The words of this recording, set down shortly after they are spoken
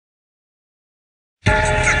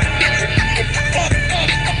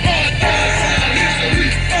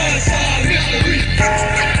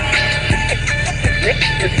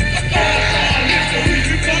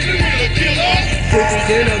Bitches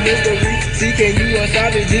in a mystery, seeking you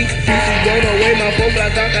unsolved G. Pieces blown away, my phone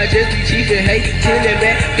block off, I just be cheap and hate. Chillin'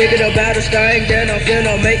 back, thinking about a starring, then I'm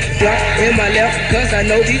finna make drop in my lap, cause I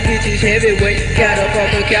know these bitches heavyweight. Got up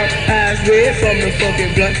off the couch, eyes red from the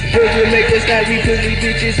fucking blunt. Virgin make us start, we put these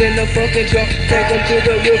bitches in the fucking trunk. Take them to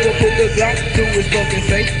the river, put the Glock to his fucking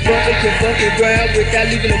face. Fuck him to fucking ground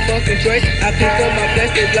without leaving a fucking trace. I pick up my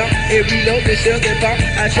plastic block and reload the shells and pop.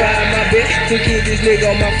 I tried my best to kill this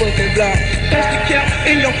nigga on my fucking block. Plastic cap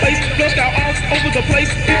in your face, blood out all over the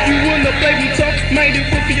place. If you wouldn't have played me tough, made it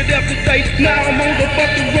work for your death today. Now I'm on the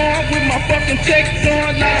fucking run with my fucking tech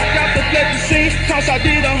done. Now I got the blood to see, cause I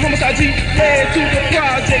did a homicide G, led to the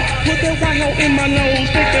project. Put that white hole in my nose,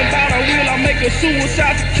 thinking about a real, I make a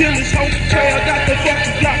suicide to kill this hoe. Trailed out the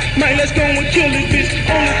fucking block, man, let's go and kill this bitch.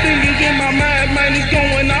 Only thing is in my mind, man, is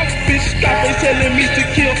going off. Bitch, Scarface telling me to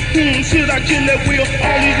kill. Should I kill that wheel?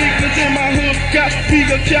 All these niggas in my hood got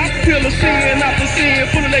bigger caterpillar sin after sin,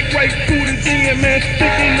 full of that grapefruit and gin, man.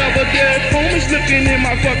 Thinking of a dead homies looking in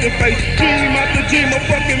my fucking face. Dream after dream of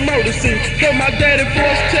fucking murder scene. Heard my daddy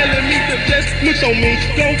voice telling me to just look on me.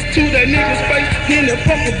 Go to that nigga's face, in the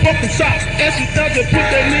fucking shot. Ask him to put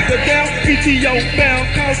that nigga down, PTO bound,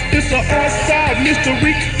 cause it's an unsolved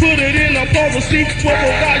mystery. Put it in a policy,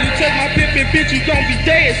 12 you take my pippin', bitch, you gon' be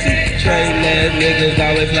dead, see. Trading ass niggas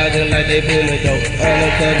always flogging like they booming dope.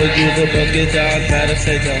 Undercover user, but get y'all try to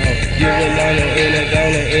say to hoe. You were on the in a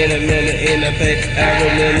goner, in a minute, in a face. I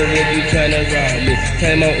remember when you tryna rob me.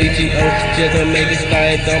 Came on ETO just to make it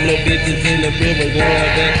slide. Dumping bitches in the river, going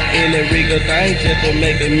back in the Riga thing just to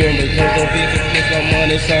make it members. Cause them bitches put some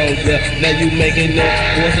money songs there. Now you making up,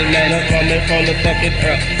 what's the man? I'm coming from the fucking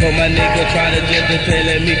earth. Cause my nigga try to just to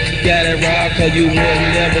telling me, got it wrong, cause you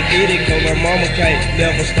wouldn't never get it. Cause my mama can't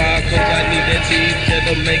never start, cause I need that cheese just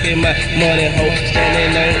to making my money hoe.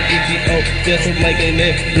 Standing on ETO just to making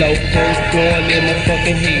it blow. Hoes going in my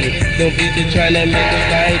fucking head. Them bitches tryna make us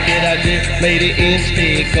like that, I just made it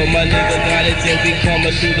instead. Cause my nigga got it till we come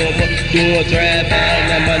and shoot them up, doing drive-by.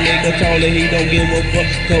 Now my nigga told him he don't give a fuck,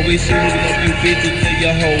 cause we shooting up you bitches to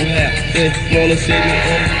your whole house. They wanna set me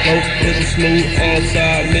up, go with a smooth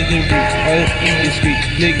unsolved misery on either street.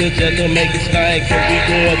 Niggas just to make it slide, cause we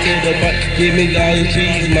going to the bar. Give me all the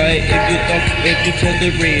cheese, man. If you touch the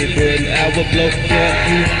red button, I will blow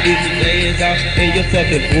you bitches ass off in your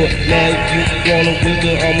fucking book. Now you wanna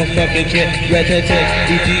wiggle on my fucking track, rat-tat-tat,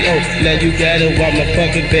 ETO. Now you got it while my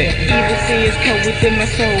fucking back. Evil sins come within my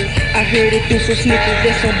soul. I heard it through some snitches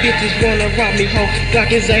that some bitches wanna rob me, ho.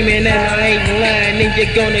 Glock is aiming and I ain't lying, and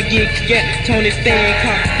you're gonna get got. Tony stand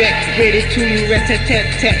cocked back, ready to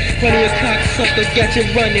rat-tat-tat-tat. Plenty of cocksuckers got you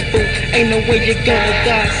running, fool. Ain't no way you're gonna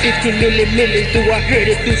die. 60 millimeters, do I heard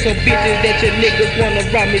it through some bitches that your niggas wanna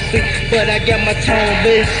rob me, see. But I got my tone,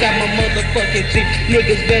 but inside my motherfucking teeth.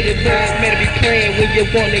 Niggas better be praying when you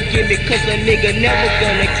wanna give me, cause a nigga never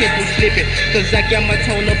gonna keep me slipping. Cause I got my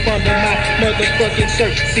tone up under my motherfucking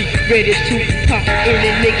shirt, see, ready to pop.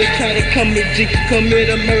 Any nigga try to come in G, commit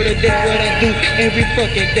a murder, that's what I do every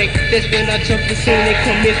fucking day. That's when I jump the scene and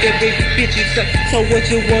commit every bitch you say. So what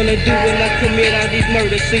you wanna do when I commit all these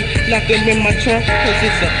murders, see? Lock them in my trunk, cause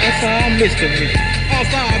it's an unsolved mystery.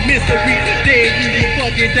 Unsolved mystery, dead you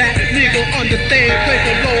fucking die. Nigga understand, praise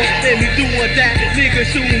the Lord, let me do or die. Nigga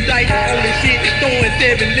shooting dice on the shit, throwing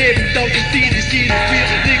 7-11, don't you see this shit is real?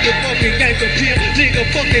 Nigga fucking gang appeal, nigga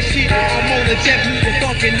fuck that shit. I'm on the jet, who's the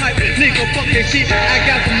fucking hype? Nigga fuck that shit, I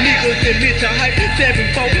got some niggas that meant to hype.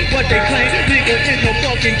 7-4, what they claim, nigga in the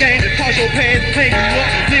fucking game. Toss your pants, hang you up,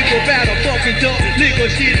 nigga bout a fucking duck. Nigga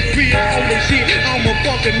shit is real, on the shit, I'm a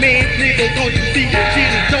fucking man. Nigga don't you see,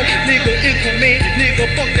 shit is dope, nigga in command. Nigga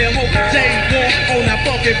fuck that hoe, J1 on that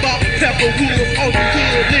fucking bar. Pepper hood, on the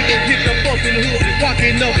hood, nigga hit the fucking hood.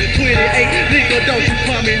 Walking up 28, nigga don't you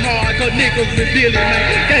coming hard, cause niggas been dealing, man.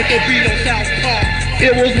 Gangsta beat on South Park.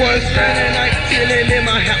 It was one Saturday night, chilling in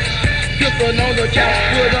my house. Pistol on the couch,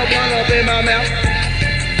 with a blunt up in my mouth.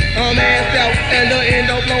 I'm assed out, and the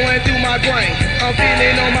endo flowing through my brain. I'm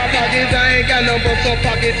feeling on my pockets, I ain't got none but some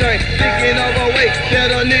pocket change. Thinking of a way that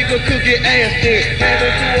a nigga could get ass in.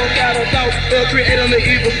 Having suicidal thoughts, creating the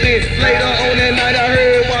evil sin. Later on that night, I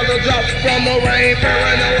heard water drop from the rain.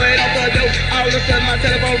 Paranoid off the dope, all of a sudden my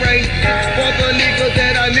telephone rang. Was a nigga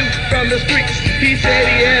that I knew from the streets. He said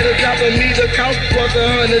he had a drop of me, the cost was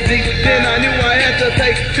 100 G. Then I knew I had to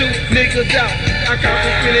take 2 niggas out. I caught the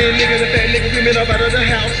skinny nigga, the fat nigga screaming up out of the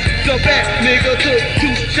house. The fat nigga took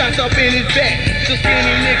 2 shots up in his back. The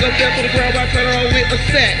skinny nigga fell to the ground by turning on with a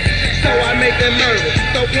sack. So I make that murder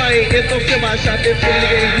so plain, it's so simple. I shot that skinny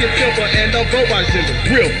nigga in his temper and the robot symbol.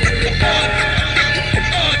 Real.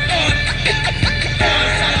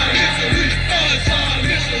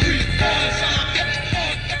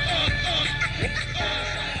 Yeah.